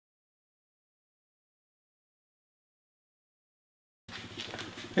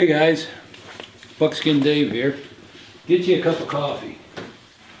Hey guys, Buckskin Dave here. Get you a cup of coffee.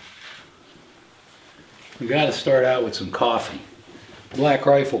 We got to start out with some coffee. Black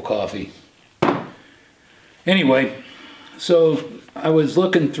Rifle coffee. Anyway, so I was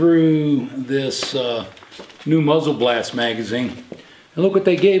looking through this new Muzzle Blast Magazine, and look what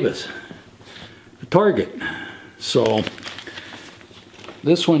they gave us. A target. So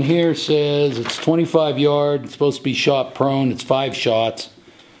this one here says it's 25 yard, it's supposed to be shot prone, it's 5 shots.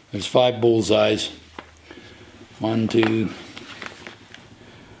 There's 5 bullseyes. 1, 2,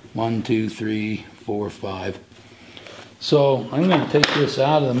 3, 4, 5. So I'm going to take this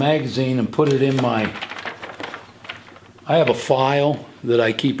out of the magazine and put it in my, I have a file that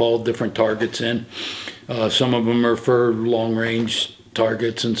I keep all different targets in. Some of them are for long range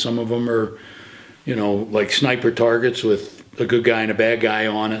targets, and some of them are, you know, like sniper targets with a good guy and a bad guy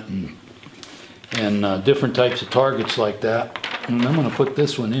on it, and different types of targets like that. And I'm going to put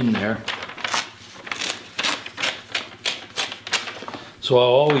this one in there. So I'll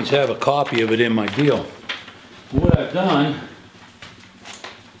always have a copy of it in my deal. What I've done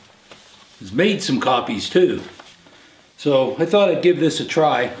is made some copies too. So I thought I'd give this a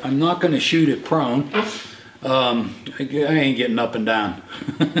try. I'm not going to shoot it prone. I ain't getting up and down.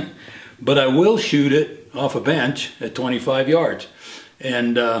 But I will shoot it off a bench at 25 yards.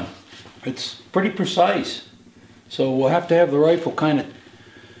 And it's pretty precise. So we'll have to have the rifle kind of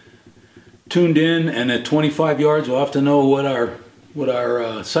tuned in, and at 25 yards we'll have to know what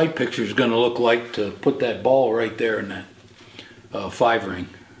our sight picture is going to look like to put that ball right there in that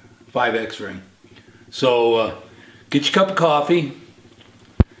 5X ring. So get your cup of coffee,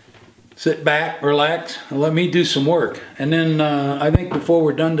 sit back, relax, and let me do some work. And then I think before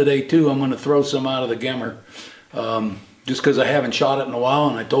we're done today too, I'm going to throw some out of the gimmer. Just because I haven't shot it in a while,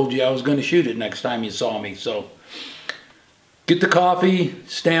 and I told you I was going to shoot it next time you saw me. So get the coffee,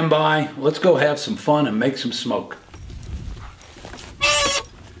 stand by, let's go have some fun and make some smoke.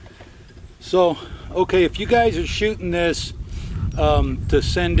 So, okay, if you guys are shooting this to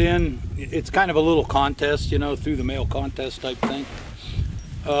send in, it's kind of a little contest, you know, through the mail contest type thing.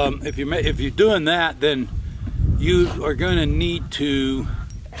 If you're doing that, then you are going to need to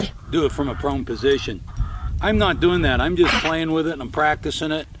do it from a prone position. I'm not doing that. I'm just playing with it and I'm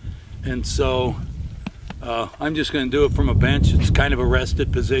practicing it, and so I'm just going to do it from a bench. It's kind of a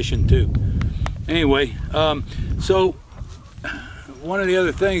rested position too. Anyway, so one of the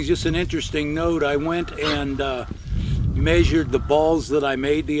other things, just an interesting note, I went and measured the balls that I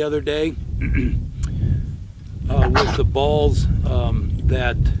made the other day with the balls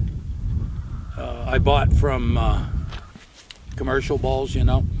that I bought from commercial balls, you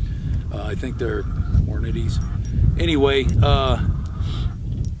know. I think they're Hornadies. Anyway,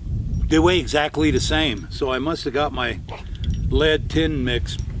 they weigh exactly the same, so I must have got my lead tin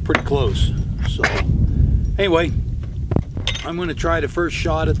mix pretty close. So anyway, I'm going to try the first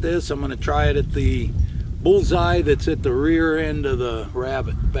shot at this. I'm going to try it at the bullseye that's at the rear end of the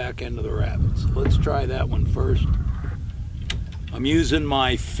rabbit, back end of the rabbit. So let's try that one first. I'm using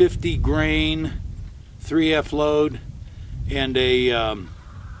my 50 grain 3F load and a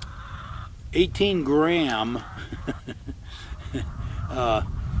 18 gram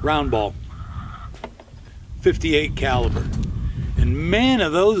round ball, 58 caliber. And man, are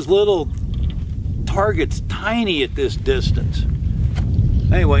those little targets tiny at this distance.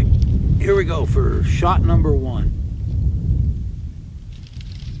 Anyway, here we go for shot number 1.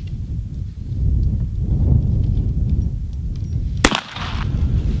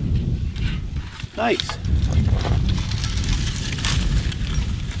 Nice.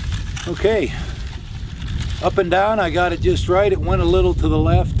 Okay, up and down, I got it just right. It went a little to the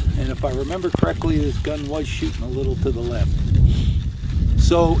left, and if I remember correctly, this gun was shooting a little to the left.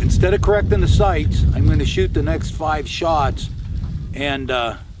 So instead of correcting the sights, I'm going to shoot the next 5 shots and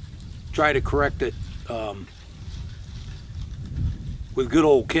try to correct it with good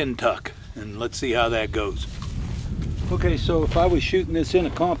old Kentuck, and let's see how that goes. Okay, so if I was shooting this in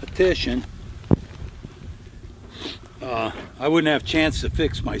a competition, I wouldn't have a chance to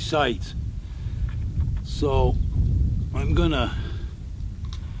fix my sights. So I'm gonna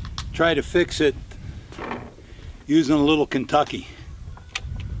try to fix it using a little Kentucky,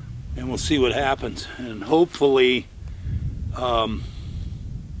 and we'll see what happens. And hopefully I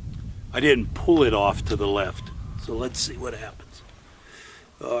didn't pull it off to the left. So let's see what happens.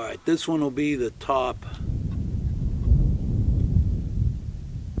 All right, this one will be the top.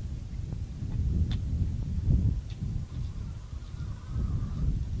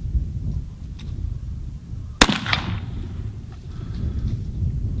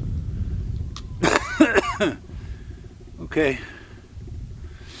 Okay,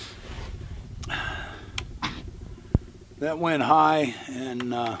 That went high, and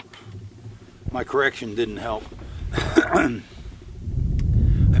my correction didn't help. I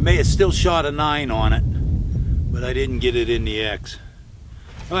may have still shot a 9 on it, but I didn't get it in the X.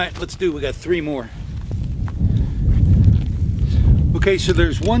 All right, let's do, we got 3 more. Okay, so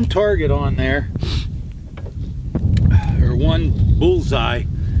there's one target on there, or one bullseye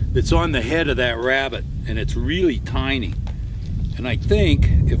that's on the head of that rabbit, and it's really tiny. And I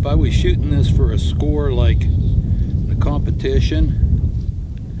think if I was shooting this for a score like a competition,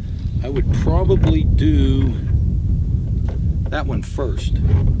 I would probably do that one first.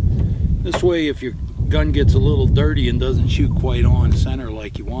 This way, if your gun gets a little dirty and doesn't shoot quite on center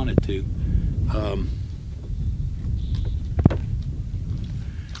like you want it to,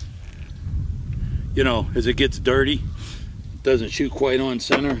 you know, as it gets dirty, doesn't shoot quite on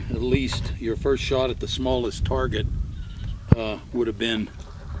center, at least your first shot at the smallest target would have been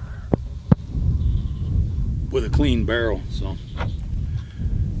with a clean barrel. So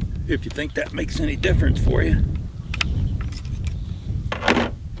if you think that makes any difference for you.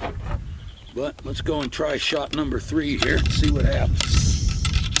 But let's go and try shot number 3 here and see what happens.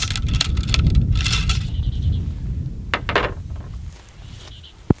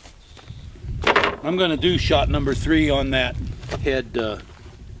 I'm going to do shot number 3 on that head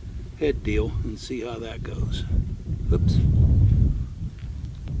deal and see how that goes. Oops.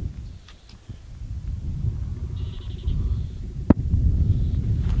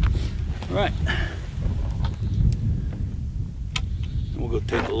 All right. We'll go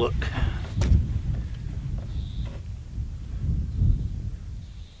take a look.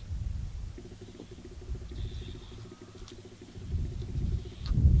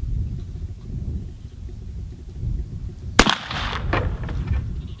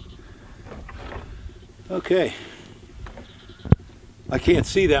 Okay, I can't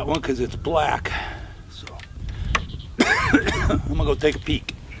see that one because it's black, so I'm gonna go take a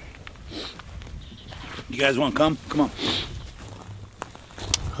peek. You guys want to come? Come on.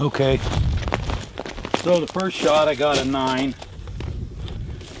 Okay, so the first shot I got a 9.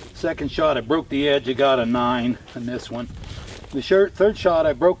 Second shot I broke the edge, I got a 9 on this one. The third shot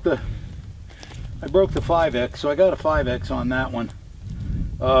I broke the 5X, so I got a 5X on that one.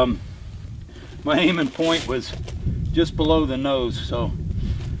 My aiming point was just below the nose, so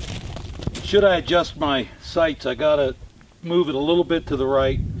should I adjust my sights, I gotta move it a little bit to the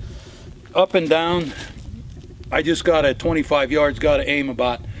right. Up and down, I just got at 25 yards, gotta aim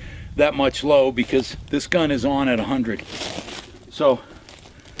about that much low because this gun is on at 100. So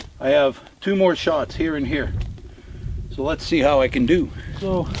I have 2 more shots here and here. So let's see how I can do.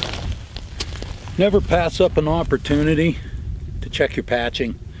 So never pass up an opportunity to check your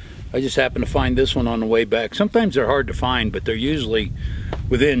patching. I just happened to find this one on the way back. Sometimes they're hard to find, but they're usually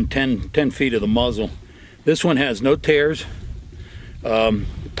within 10 feet of the muzzle. This one has no tears. The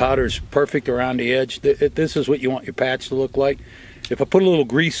powder's perfect around the edge. This is what you want your patch to look like. If I put a little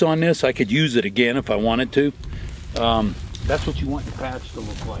grease on this, I could use it again if I wanted to. That's what you want your patch to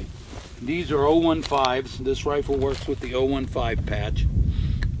look like. These are 015s. This rifle works with the 015 patch.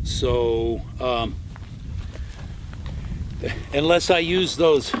 So, unless I use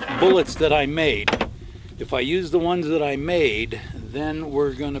those bullets that I made. If I use the ones that I made, then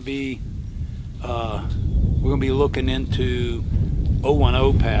we're going to be looking into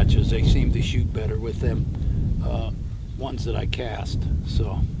 010 patches. They seem to shoot better with them ones that I cast.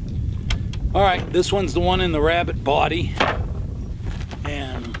 So, all right, this one's the one in the rabbit body,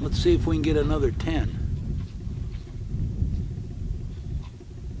 and let's see if we can get another 10.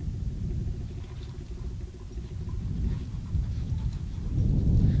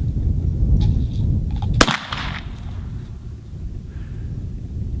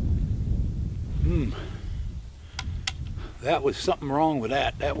 That was something wrong with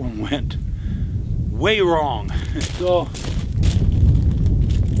that. That one went way wrong. So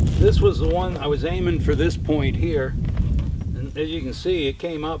this was the one I was aiming for, this point here, and as you can see, it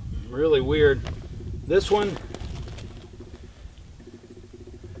came up really weird. This one,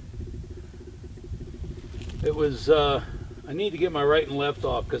 it was I need to get my right and left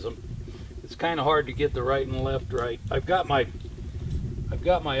off because it's kind of hard to get the right and left right. I've got my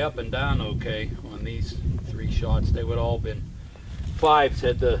up and down okay on these 3 shots. They would all been 5s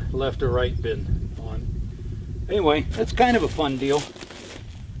had the left or right been on. Anyway, that's kind of a fun deal.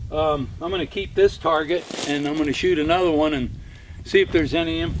 I'm going to keep this target, and I'm going to shoot another one and see if there's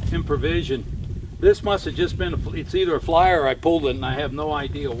any improvisation. This must have just been, it's either a fly or I pulled it, and I have no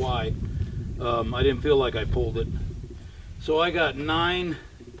idea why. I didn't feel like I pulled it. So I got 9,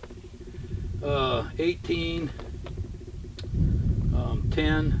 18,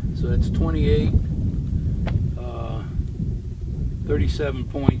 10, so that's 28, 37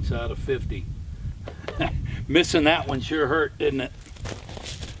 points out of 50. Missing that one sure hurt, didn't it?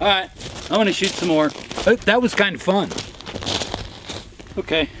 All right, I'm gonna shoot some more. That was kind of fun.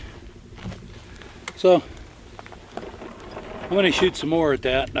 Okay, so I'm gonna shoot some more at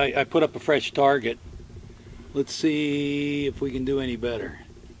that. I put up a fresh target. Let's see if we can do any better.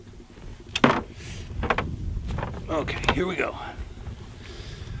 Okay, here we go.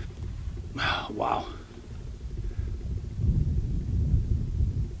 Wow.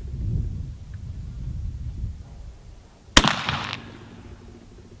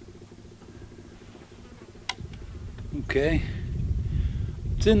 Okay,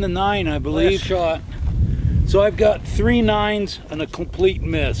 it's in the 9, I believe. Last shot. So I've got 3 9s and a complete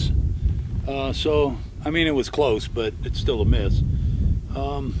miss. So I mean, it was close, but it's still a miss.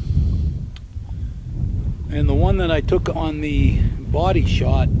 And the one that I took on the body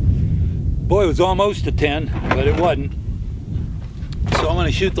shot, boy, it was almost a 10, but it wasn't. So I'm going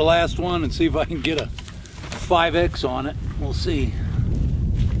to shoot the last one and see if I can get a 5X on it. We'll see.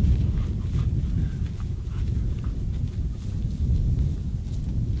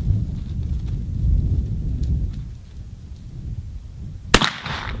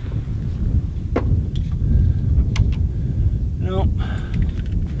 Nope.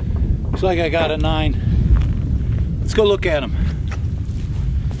 Looks like I got a 9. Let's go look at them. I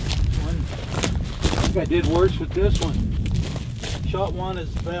think I did worse with this one. Shot one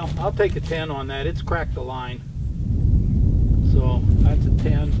is, well, I'll take a 10 on that. It's cracked the line. So that's a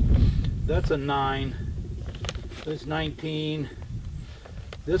 10. That's a 9. That's 19.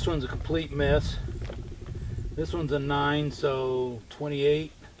 This one's a complete miss. This one's a 9, so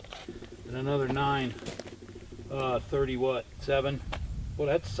 28. And another 9. 30 what? 7? Well,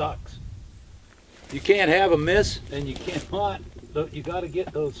 that sucks. You can't have a miss, and you cannot. You got to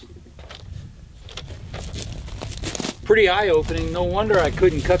get those. Pretty eye-opening. No wonder I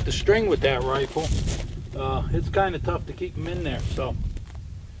couldn't cut the string with that rifle. It's kind of tough to keep them in there. So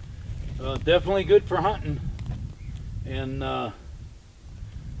definitely good for hunting. And I'll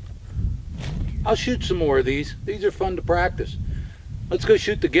shoot some more of these. These are fun to practice. Let's go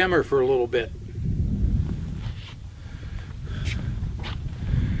shoot the Gemmer for a little bit.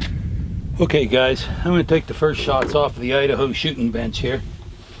 Okay guys, I'm going to take the first shots off of the Idaho shooting bench here,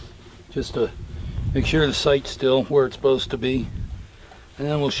 just to make sure the sight's still where it's supposed to be, and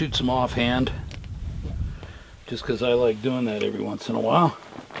then we'll shoot some offhand, just because I like doing that every once in a while.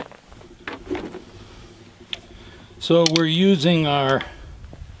 So we're using our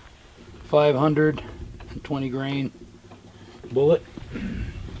 520 grain bullet.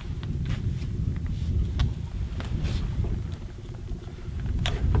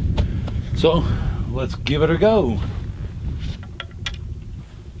 So let's give it a go.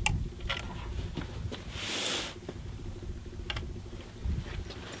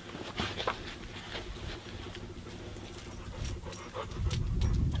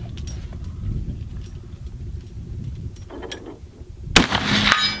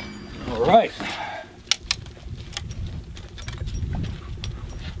 All right.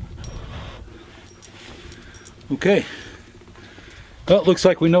 Okay. Well, it looks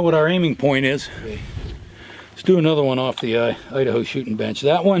like we know what our aiming point is. Let's do another one off the Idaho shooting bench.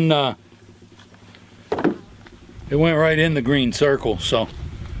 That one, it went right in the green circle, so,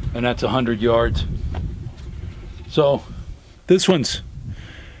 and that's 100 yards. So this one's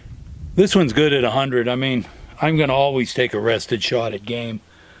good at 100. I mean, I'm gonna always take a rested shot at game.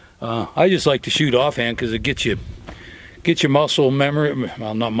 I just like to shoot offhand because it gets your muscle memory,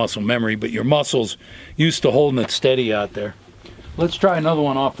 well, not muscle memory, but your muscles used to holding it steady out there. Let's try another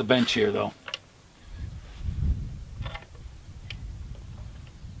one off the bench here, though.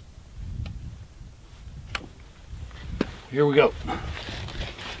 Here we go.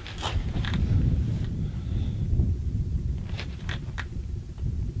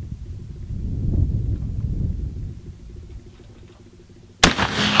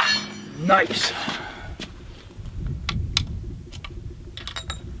 Nice.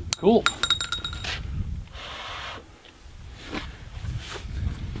 Cool.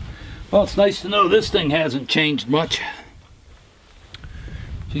 Well, it's nice to know this thing hasn't changed much.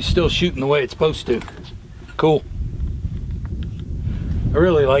 She's still shooting the way it's supposed to. Cool. I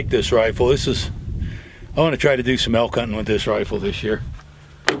really like this rifle. I want to try to do some elk hunting with this rifle this year,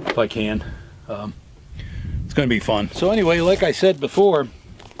 if I can. It's going to be fun. So anyway, like I said before,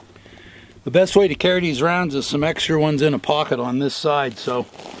 the best way to carry these rounds is some extra ones in a pocket on this side. So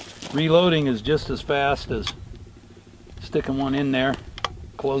reloading is just as fast as sticking one in there,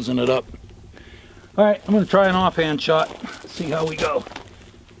 closing it up. All right, I'm going to try an offhand shot, see how we go.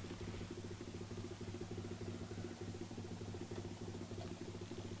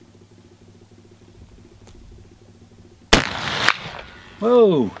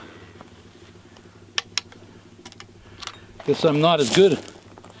 Whoa. Guess I'm not as good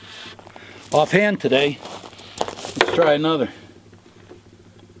offhand today. Let's try another.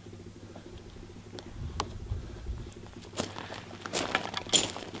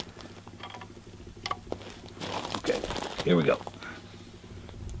 Okay, here we go.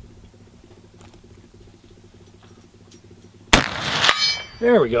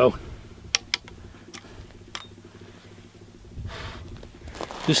 There we go.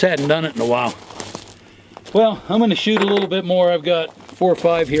 Just hadn't done it in a while. Well, I'm going to shoot a little bit more. I've got 4 or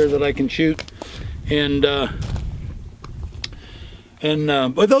 5 here that I can shoot, but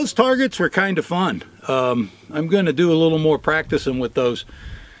those targets were kind of fun. I'm going to do a little more practicing with those.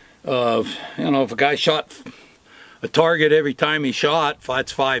 You know, if a guy shot a target every time he shot,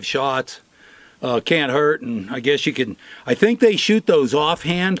 that's 5 shots. Can't hurt, and I guess you can. I think they shoot those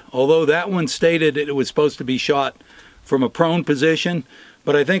offhand, although that one stated it was supposed to be shot from a prone position.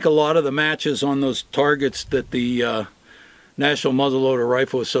 But I think a lot of the matches on those targets that the National Muzzleloader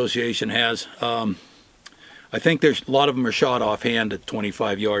Rifle Association has, I think there's a lot of them are shot offhand at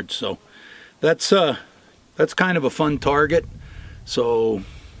 25 yards. So that's kind of a fun target. So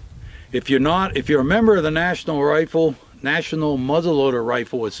if you're a member of the National Muzzleloader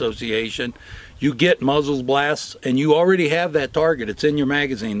Rifle Association, you get Muzzle Blasts, and you already have that target. It's in your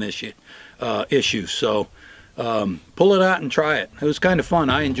magazine this issue. So pull it out and try it. It was kind of fun.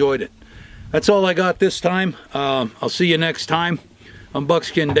 I enjoyed it. That's all I got this time. I'll see you next time. I'm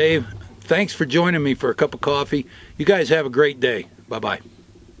Buckskin Dave. Thanks for joining me for a cup of coffee. You guys have a great day. Bye-bye.